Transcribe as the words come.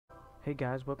Hey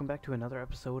guys, welcome back to another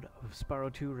episode of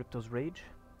Spyro 2 Riptos Rage.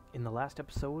 In the last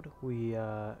episode, we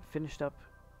finished up,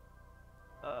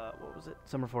 what was it?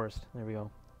 Summer Forest. There we go.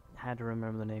 Had to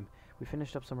remember the name. We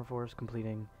finished up Summer Forest,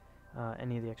 completing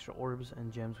any of the extra orbs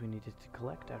and gems we needed to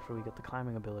collect after we got the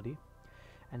climbing ability.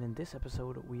 And in this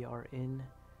episode, we are in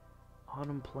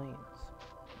Autumn Plains.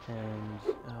 And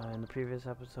in the previous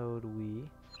episode, we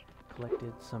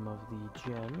collected some of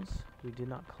the gems. We did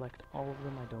not collect all of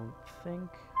them, I don't think.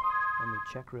 Let me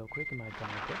check real quick in my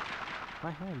guidebook.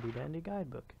 My handy dandy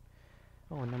guidebook.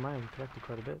 Oh, never mind, we collected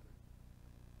quite a bit.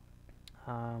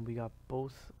 We got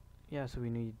both. Yeah, so we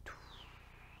need.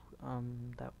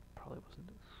 That probably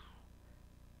wasn't.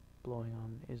 Blowing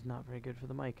on is not very good for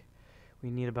the mic.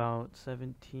 We need about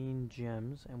 17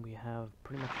 gems, and we have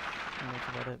pretty much. That's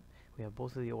about it. We have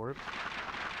both of the orbs,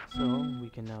 so we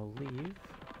can now leave.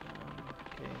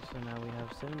 Okay, so now we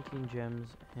have 17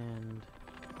 gems and.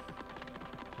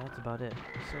 That's about it.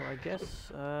 So I guess,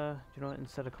 you know what,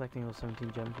 instead of collecting those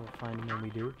 17 gems, we'll find them when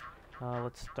we do.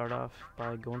 Let's start off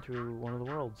by going through one of the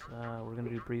worlds. We're going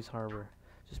to do Breeze Harbor,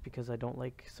 just because I don't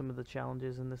like some of the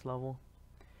challenges in this level.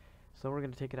 So we're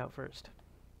going to take it out first.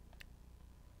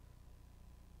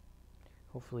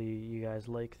 Hopefully you guys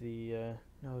like the,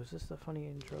 no, is this the funny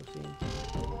intro scene?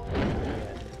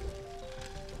 Yeah.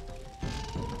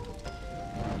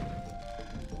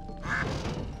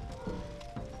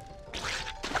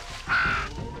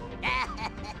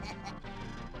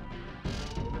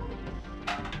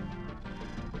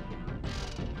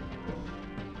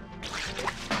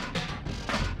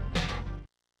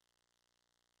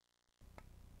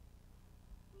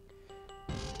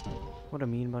 What a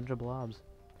mean bunch of blobs.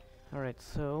 Alright,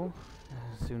 so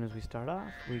as soon as we start off,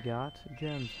 we got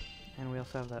gems. And we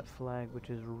also have that flag, which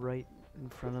is right in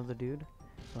front of the dude.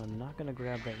 So I'm not going to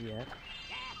grab that yet.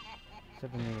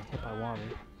 Except I'm going to get hit by water.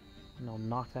 And I'll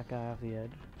knock that guy off the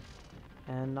edge.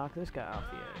 And knock this guy off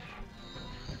the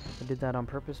edge. I did that on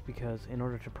purpose because in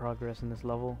order to progress in this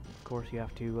level, of course you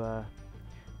have to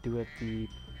do it the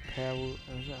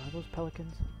are those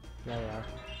pelicans? Yeah, they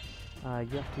are.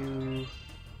 You have to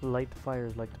light the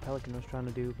fires like the pelican was trying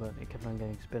to do, but it kept on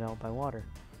getting spit out by water.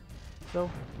 So,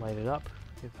 light it up.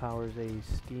 It powers a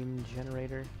steam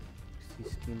generator. You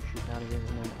see steam shooting out of it,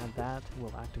 and then at that,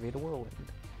 we'll activate a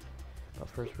whirlwind. But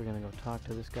first, we're going to go talk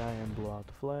to this guy and blow out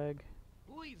the flag.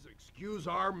 Please excuse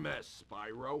our mess,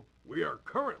 Spyro. We are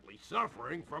currently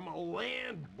suffering from a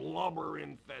land blubber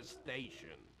infestation.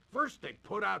 First, they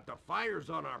put out the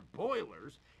fires on our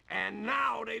boilers, and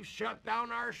now they've shut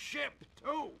down our ship,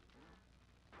 too.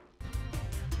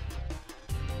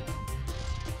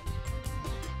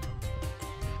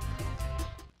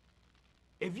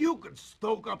 If you could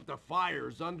stoke up the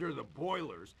fires under the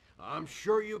boilers, I'm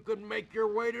sure you could make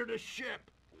your way to the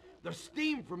ship. The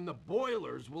steam from the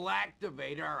boilers will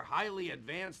activate our highly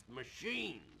advanced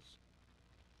machines.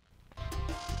 So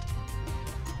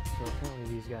apparently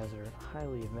these guys are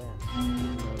highly advanced.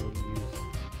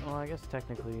 Well, I guess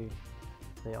technically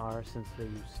they are, since they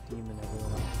use steam and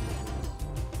everyone else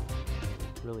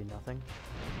uses really nothing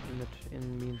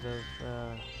in means of,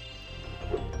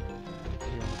 what do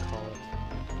you want to call it?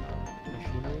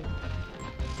 Machinery.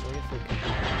 So I guess they could be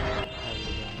highly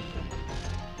advanced.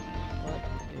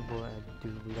 But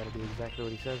we gotta do exactly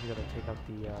what he says. We gotta take out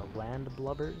the land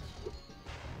blubbers,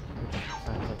 which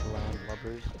sounds like land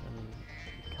blubbers,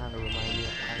 and kind of remind me of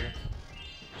pirates.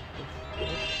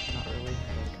 Not really,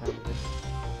 but kind of.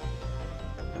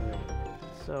 Alright.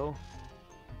 So,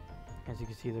 as you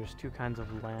can see, there's two kinds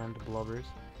of land blubbers.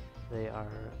 They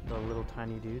are the little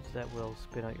tiny dudes that will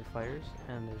spit out your fires,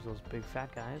 and there's those big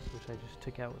fat guys, which I just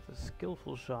took out with a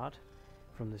skillful shot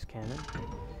from this cannon,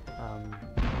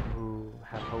 who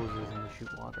have hoses and they shoot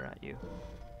water at you.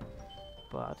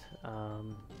 But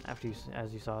after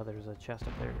as you saw, there's a chest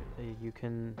up there. You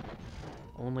can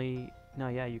only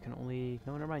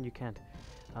never mind. You can't.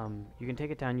 You can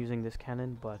take it down using this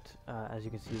cannon, but as you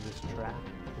can see, this trap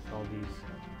with all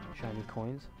these shiny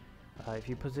coins. If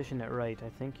you position it right, I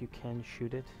think you can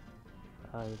shoot it.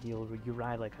 You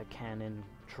ride like a cannon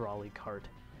trolley cart,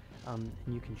 and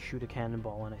you can shoot a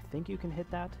cannonball, and I think you can hit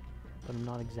that, but I'm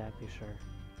not exactly sure.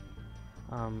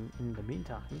 In the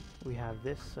meantime, we have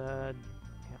this.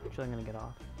 Actually, I'm gonna get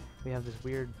off. We have this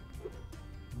weird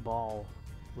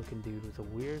ball-looking dude with a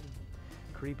weird,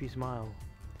 creepy smile.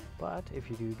 But if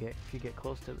you get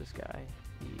close to this guy,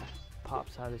 he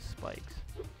pops out his spikes.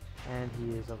 And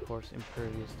he is, of course,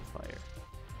 impervious to fire.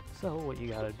 So what you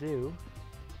gotta do,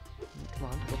 come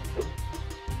on, what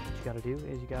you gotta do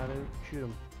is you gotta shoot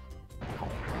him.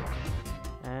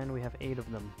 And we have 8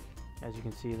 of them. As you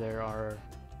can see, there are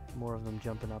more of them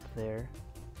jumping up there.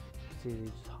 See, they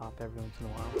just hop every once in a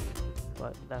while.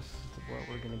 But that's what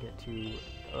we're gonna get to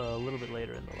a little bit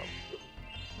later in the level.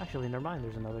 Actually, never mind,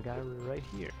 there's another guy right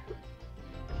here.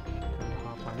 Gonna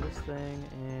hop on this thing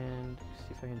and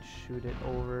see if I can shoot it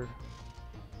over.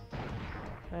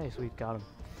 Hey, sweet, got him.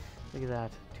 Look at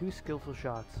that. 2 skillful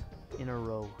shots in a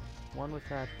row. One with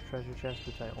that treasure chest,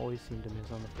 which I always seem to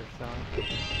miss on the first shot.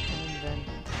 And then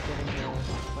getting the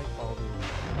spike ball dude.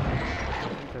 I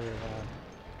think they're,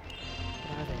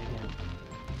 what are they again?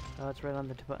 Oh, it's right on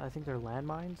the tip. I think they're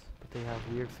landmines, but they have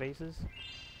weird faces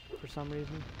for some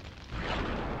reason.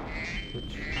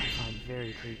 Which I find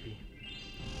very creepy.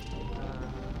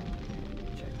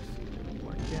 Check to see if there are any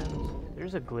more gems.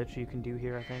 There's a glitch you can do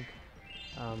here, I think.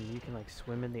 You can like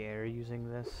swim in the air using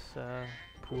this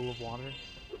pool of water.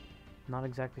 Not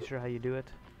exactly sure how you do it,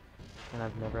 and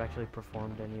I've never actually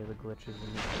performed any of the glitches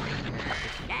in this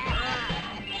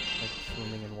like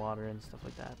swimming in water and stuff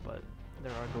like that, but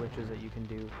there are glitches that you can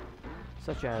do,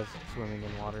 such as swimming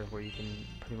in water, where you can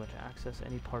pretty much access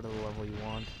any part of the level you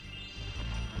want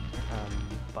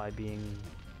by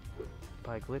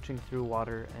glitching through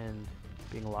water and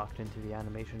being locked into the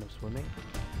animation of swimming.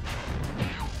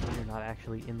 When you're not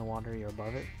actually in the water, you're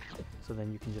above it, so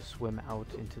then you can just swim out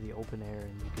into the open air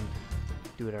and you can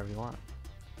do whatever you want.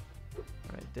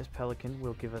 Alright, this pelican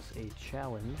will give us a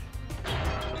challenge,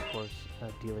 of course,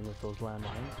 dealing with those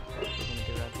landmines. We're gonna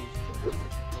get at these gems, which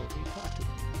will be talked to.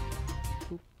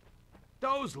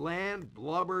 Those land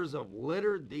blubbers have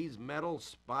littered these metal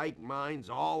spike mines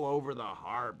all over the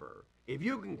harbor. If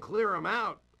you can clear them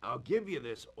out, I'll give you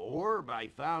this orb I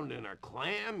found in a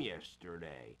clam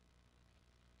yesterday.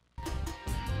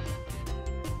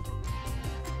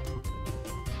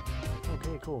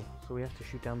 Okay, cool. So we have to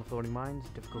shoot down the floating mines.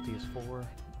 Difficulty is 4.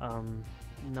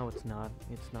 No, it's not.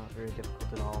 It's not very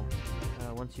difficult at all.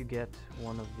 Once you get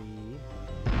one of the...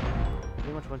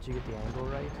 Pretty much once you get the angle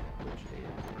right, which right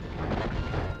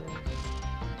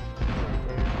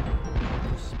there,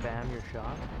 just spam your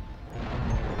shot.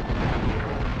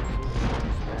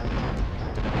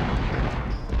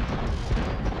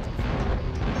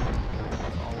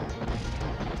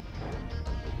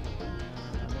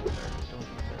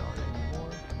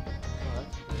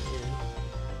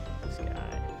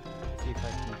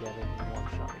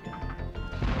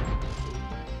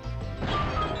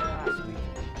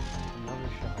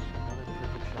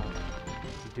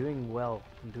 Doing well.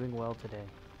 I'm doing well today.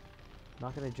 I'm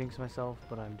not gonna jinx myself,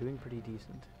 but I'm doing pretty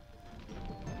decent.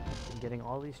 I'm getting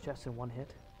all these chests in one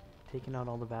hit, taking out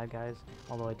all the bad guys,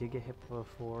 although I did get hit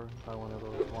before by one of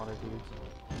those water dudes,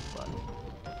 but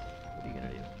what are you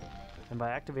gonna do? And by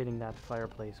activating that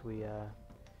fireplace, we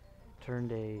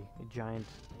turned a giant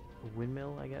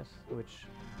windmill, I guess, which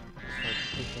starts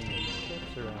pushing these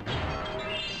ships around,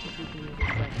 which we can use as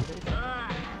transportation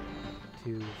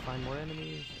to find more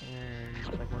enemies and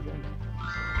collect more gems.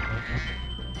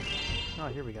 Oh,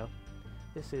 here we go.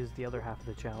 This is the other half of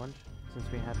the challenge.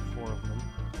 Since we had 4 of them,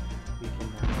 we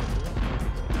can now do this.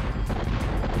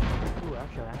 Ooh,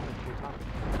 actually, I have a cool topic.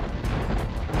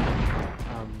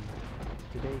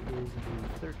 Today is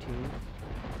the 13th,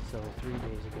 so 3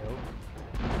 days ago.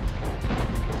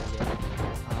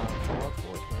 Fallout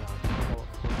 4 came out.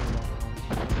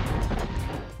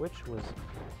 Which was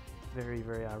very,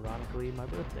 very ironically my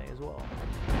birthday as well.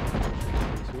 Which is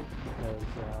pretty sweet because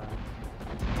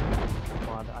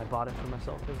I bought it for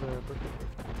myself as a birthday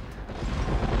gift.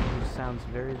 Which sounds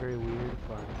very, very weird,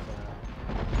 but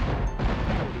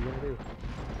what are you gonna do?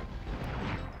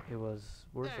 It was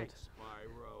worth it.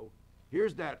 Spyro.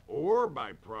 Here's that orb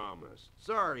I promised.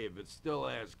 Sorry if it still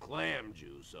has clam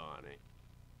juice on it.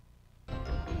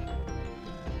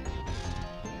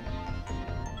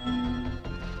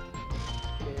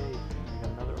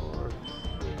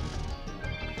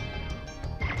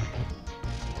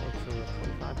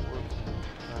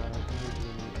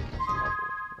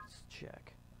 Let's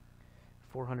check.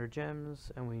 400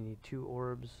 gems, and we need 2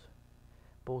 orbs.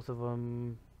 Both of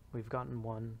them, we've gotten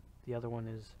one. The other one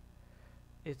is,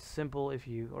 it's simple if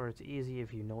you, or it's easy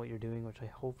if you know what you're doing, which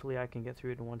hopefully I can get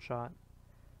through it in one shot.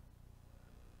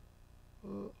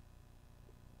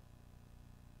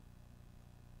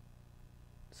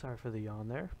 Sorry for the yawn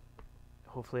there.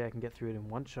 Hopefully I can get through it in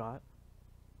one shot.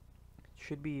 It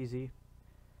should be easy.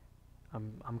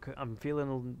 I'm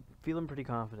feeling pretty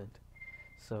confident.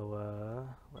 So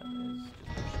let's just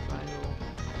push triangle.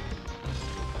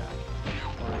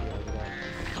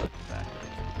 Back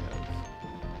because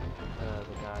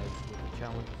the guys with the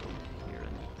challenge was over here,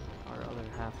 and our other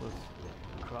half was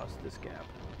across this gap.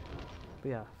 But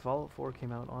yeah, Fallout 4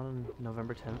 came out on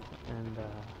November 10th, and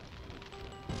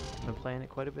I've been playing it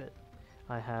quite a bit.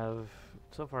 I have,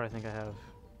 so far I think I have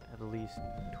at least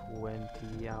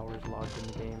 20 hours logged in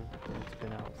the game, and it's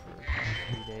been out for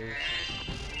 3 days.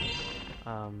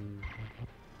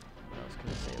 What else can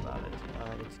I say about it?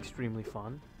 It's extremely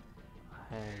fun.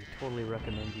 I totally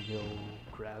recommend you go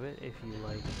grab it if you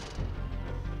like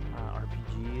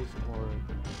RPGs or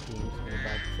games made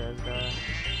by Bethesda,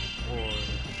 or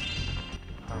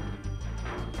I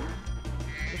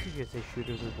guess you could say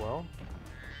shooters as well,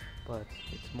 but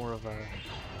it's more of a,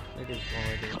 it is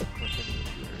already, of course it is a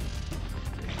shooter.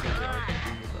 It's a shooter RPG,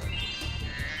 but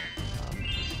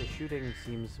the shooting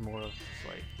seems more of just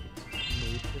like, it's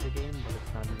made for the game, but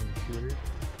it's not even a shooter. It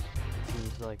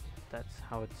seems like that's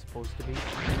how it's supposed to be.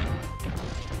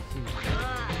 Seems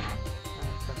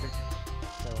sucker.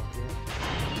 So, yeah.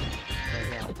 But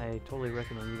yeah, I totally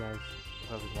recommend you guys,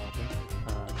 whoever's watching,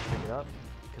 pick it up,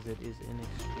 because it is an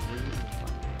extremely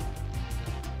fun game.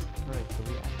 Alright, so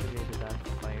we activated that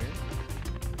fire.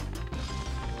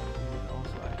 We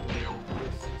also activated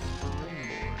this springboard, which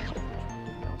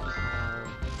means we also have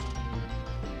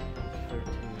 13.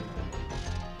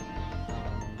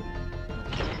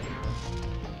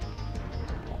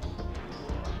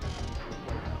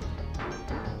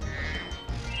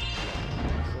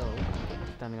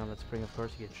 Standing on that spring, of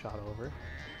course, you get shot over.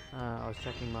 I was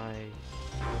checking my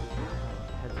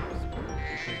heads up spring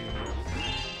because we need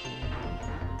 16.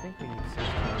 I think we need 16.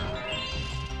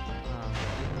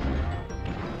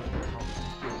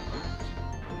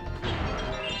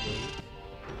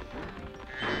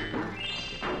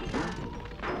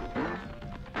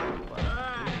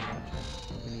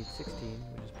 We need 16,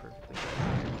 which is perfectly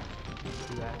fine,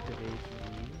 to activate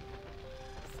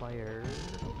the fire.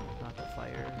 Not the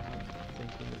fire.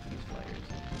 Thinking of these fires.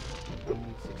 We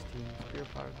need 16 spear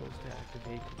particles to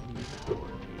activate the power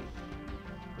gate,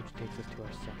 which takes us to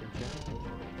our second gem.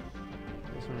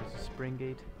 This one is a spring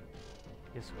gate.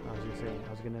 Yes, I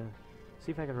was gonna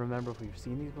see if I could remember if we've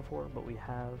seen these before, but we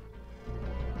have.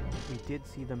 We did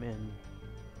see them in.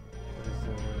 What is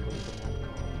the map called? What's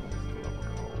the level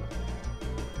called?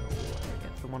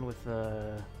 It's the one with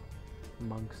the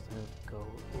monks that go.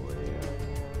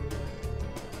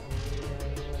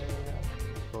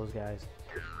 Those guys.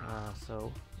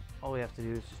 So all we have to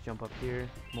do is just jump up here,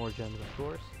 more gems of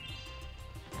course,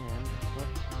 and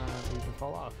we can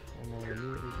fall off, and then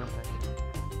immediately jump back in.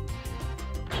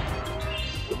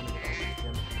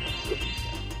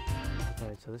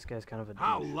 Alright, so this guy's kind of a douche.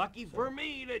 How lucky for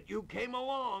me that you came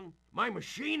along. My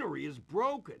machinery is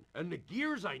broken, and the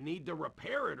gears I need to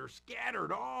repair it are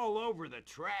scattered all over the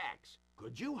tracks.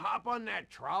 Could you hop on that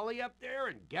trolley up there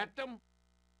and get them?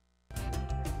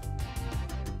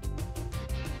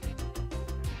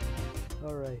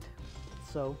 Alright,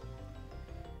 so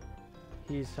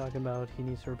he's talking about he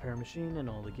needs to repair a machine and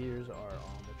all the gears are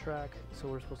on the track, so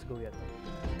we're supposed to go get them.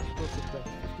 We're supposed to collect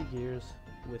 50 gears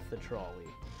with the trolley.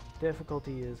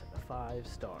 Difficulty is 5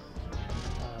 stars.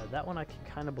 That one I can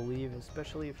kind of believe,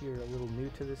 especially if you're a little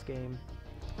new to this game.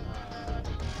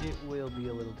 It will be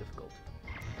a little difficult,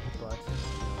 but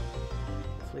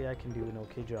hopefully I can do an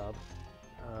okay job.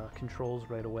 Controls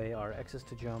right away are X's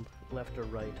to jump, left or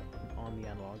right on the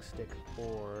analog stick,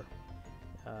 or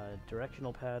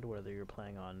directional pad, whether you're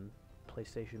playing on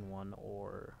PlayStation 1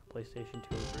 or PlayStation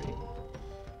 2 or 3.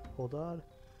 Hold on.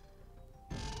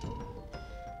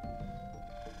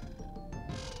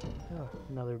 Oh,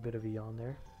 another bit of a yawn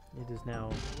there. It is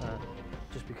now,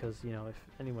 just because, you know, if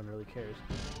anyone really cares,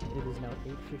 it is now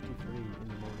 8:53 in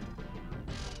the morning.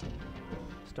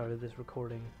 Started this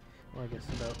recording, well, I guess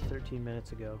about 13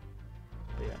 minutes ago.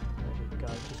 But yeah,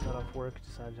 I just got off work,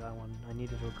 decided I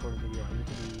needed to record a video. I need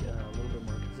to be a little bit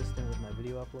more consistent with my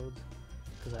video uploads,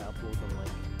 because I upload them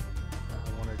like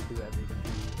 1 or 2 every week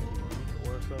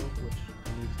or so, which I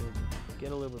need to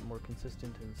get a little bit more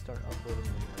consistent and start uploading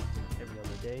them like every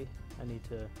other day. I need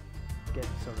to get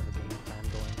sort of a game plan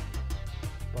going.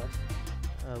 But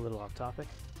a little off topic.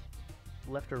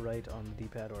 Left or right on the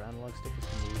D-pad or analog stick is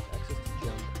to move, X is to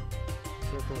jump,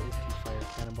 circle is to fire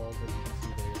cannonballs. As you can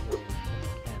see there is a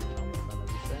cannon on the front of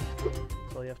this thing.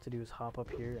 So all you have to do is hop up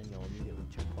here and you'll immediately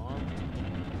jump on.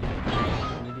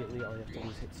 Immediately all you have to do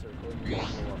is hit circle and you'll go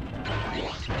up that.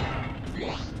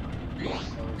 Chests.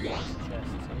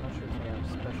 I'm not sure if they have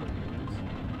special names,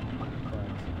 but just call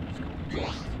them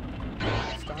chests.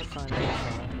 Stop sign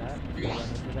that. If you run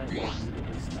into that, you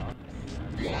immediately stop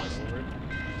and you have to slide over it.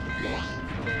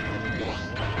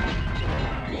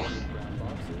 Brown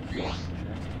boxes, chests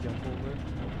to jump over,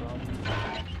 no problem.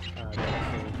 They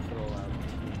also throw out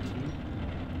TNT.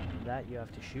 That you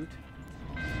have to shoot.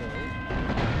 So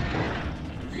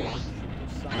you shoot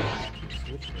the sides to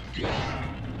switch them.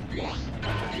 And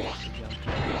you have to jump to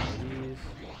these.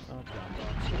 Oh, brown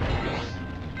box.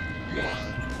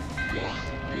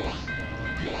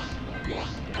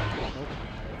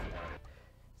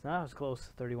 So that was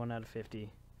close. 31 out of 50.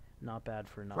 Not bad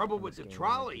for not. Trouble with the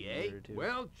trolley, eh?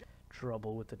 Well,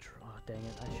 trouble with the dang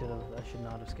it! I should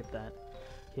not have skipped that.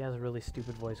 He has a really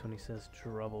stupid voice when he says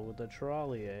trouble with the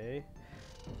trolley, eh?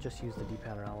 Just use the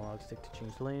D-pad or analog stick to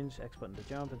change lanes, X button to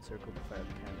jump, and circle to fire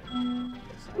the cannon.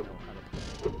 Yes, I know how to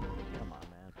play. Come on,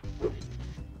 man.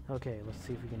 Okay, let's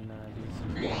see if we can do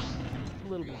this a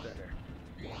little bit better.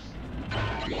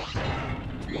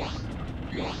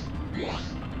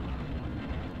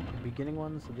 The beginning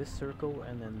ones, this circle,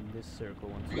 and then this circle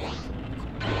once you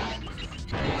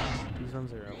switch lanes. These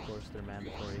ones are, of course, they're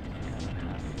mandatory. You kind of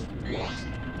have to go through them,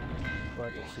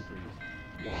 but it's super easy.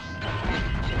 Here.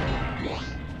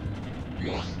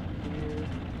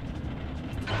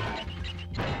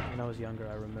 When I was younger,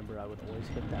 I remember I would always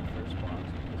hit that first box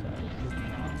because I did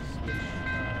not switch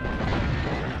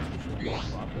lanes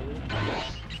properly.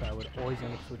 So I would always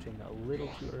end up switching a little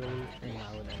too early, and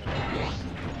I would end up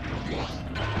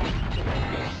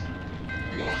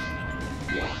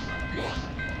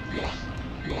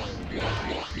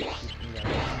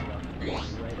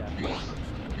right after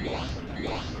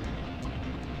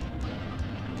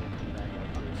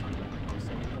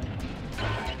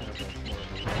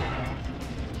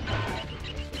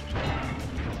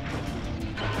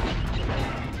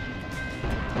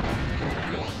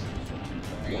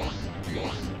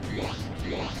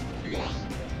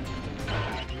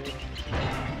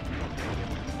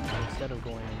instead of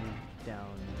going down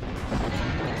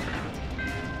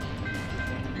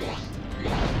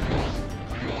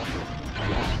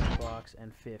box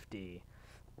and 50.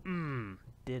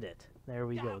 Did it. There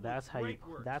we go. That's how you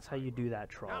do that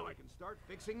trolley. now I can start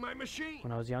fixing my machine.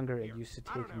 When I was younger, it used to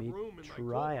take me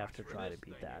try after try to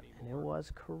beat that, and it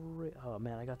was crazy. Oh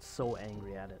man, I got so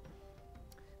angry at it.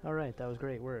 All right, that was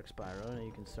great work, Spyro. Now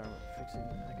you can start fixing.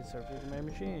 I can start fixing my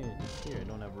machine. Here, I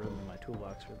don't have room in my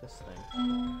toolbox for this thing.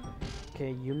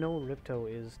 Okay, you know Ripto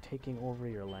is taking over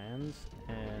your lands,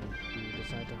 and you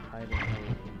decide to hide it in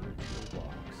your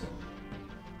toolbox.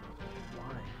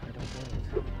 Why? I don't get it.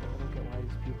 I don't get why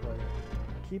these people are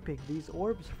keeping these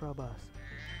orbs from us.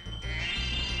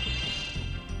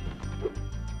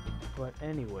 But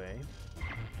anyway,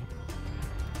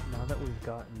 now that we've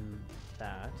gotten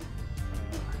that,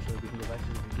 actually we can go back to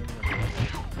the beginning of the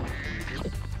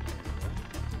level.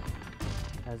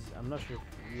 As I'm not sure if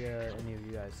any of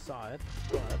you guys saw it,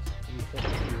 but we hit a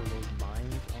few of those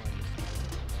mines on this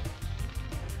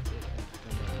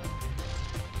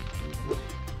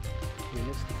we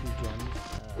missed a few gems.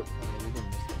 We didn't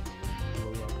miss them. We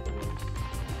blow up those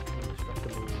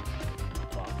indestructible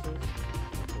boxes.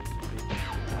 Those big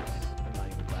glass, not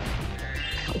even glass,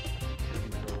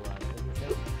 metal treasure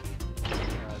chests.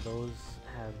 Those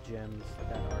have gems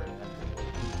that are at the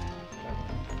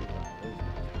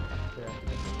they're at the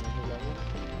beginning of the level.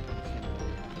 So now we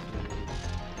have to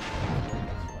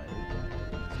that's why we got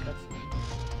this cutscene.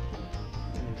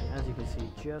 As you can see,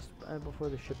 just before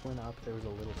the ship went up, there was a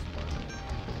little spark.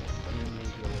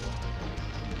 Maybe a little higher.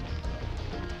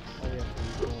 All we have to do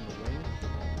is go on the wing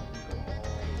and go all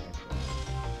the way across.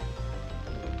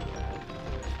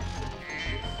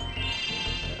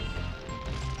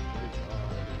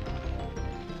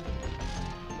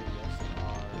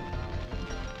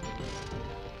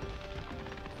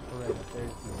 Alright,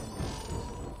 there's the end.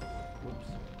 Whoops.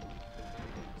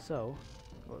 So,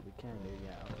 what we can do,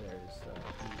 yeah, there's the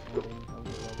ending of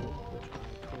the level, which I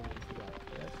totally forgot to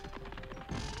get.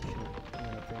 I'm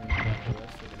gonna bring back the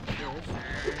rest of them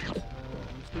first.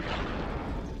 I'm stupid.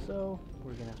 So,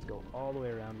 we're gonna have to go all the way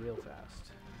around real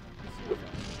fast. Let's see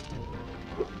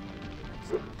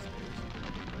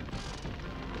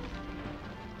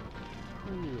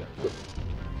if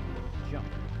jump.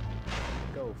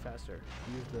 Go faster.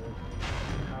 Use the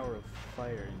power of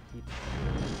fire and heat.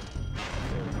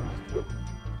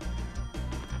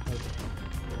 Okay.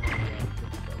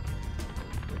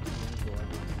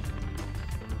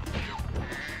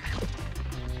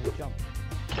 And jump.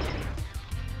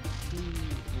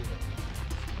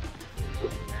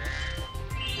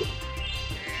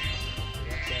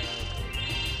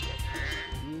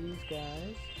 These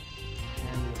guys.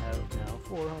 And we have now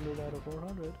 400 out of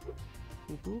 400.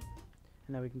 Whoop whoop.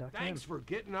 And now we can dock him. Thanks for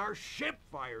getting our ship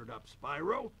fired up,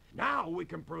 Spyro. Now we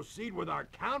can proceed with our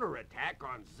counterattack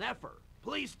on Zephyr.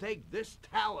 Please take this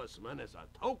talisman as a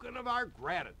token of our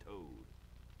gratitude.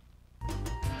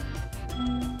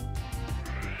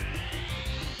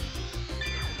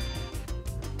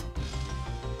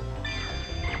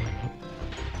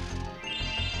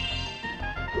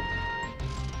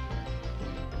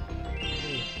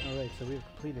 Alright, so we've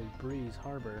completed Breeze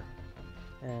Harbor.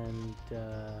 And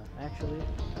actually,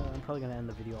 I'm probably gonna end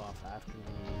the video off after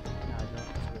the. Nah,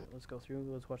 no, let's go through.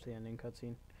 Let's watch the ending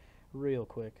cutscene, real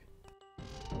quick.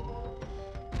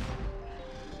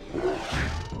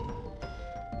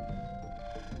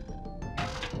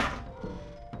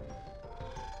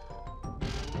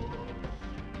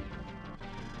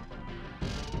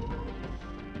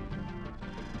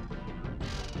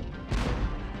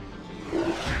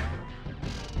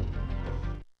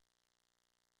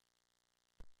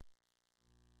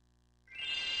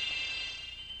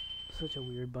 Such a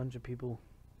weird bunch of people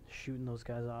shooting those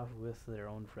guys off with their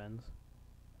own friends.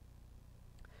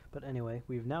 But anyway,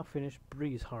 we've now finished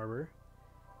Breeze Harbor.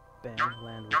 Bam,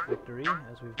 land with victory,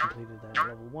 as we've completed that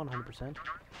level 100%.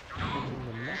 And in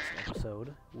the next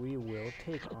episode, we will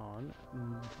take on,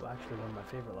 actually one of my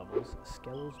favorite levels,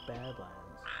 Skell's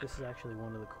Badlands. This is actually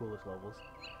one of the coolest levels.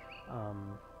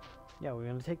 Yeah, we're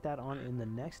going to take that on in the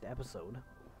next episode.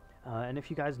 And if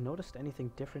you guys noticed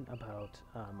anything different about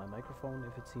my microphone,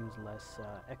 if it seems less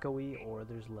echoey or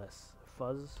there's less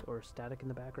fuzz or static in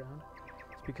the background,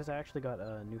 it's because I actually got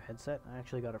a new headset. I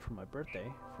actually got it for my birthday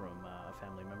from a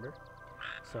family member.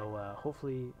 So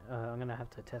hopefully I'm going to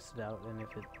have to test it out, and if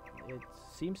it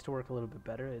seems to work a little bit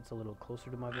better, it's a little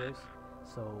closer to my voice,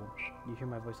 so you hear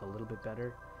my voice a little bit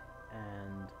better,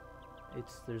 and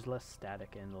there's less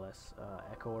static and less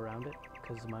echo around it,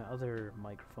 because my other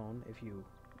microphone,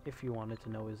 if you wanted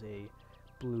to know, is a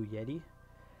Blue Yeti,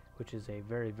 which is a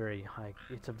very, very high,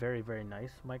 it's a very, very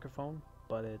nice microphone,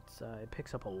 but it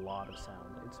picks up a lot of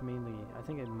sound. It's mainly, I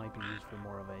think it might be used for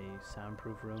more of a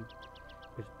soundproof room,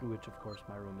 which of course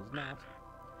my room is not,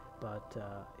 but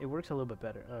it works a little bit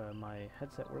better. My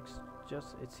headset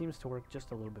it seems to work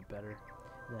just a little bit better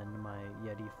than my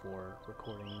Yeti for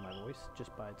recording my voice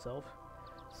just by itself.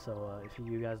 So if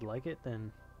you guys like it,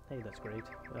 then hey, that's great.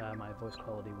 My voice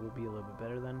quality will be a little bit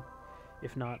better then.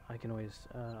 If not, I can always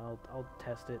I'll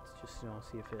test it, just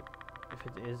see if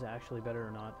it is actually better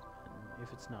or not. And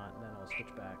if it's not, then I'll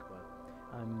switch back.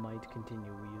 But I might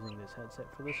continue using this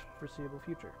headset for this foreseeable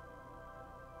future.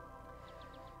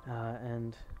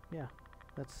 And yeah,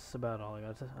 that's about all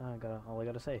I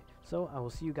gotta say. So I will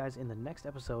see you guys in the next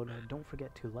episode. Don't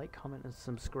forget to like, comment, and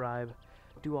subscribe.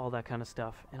 Do all that kind of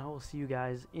stuff, and I will see you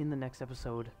guys in the next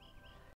episode.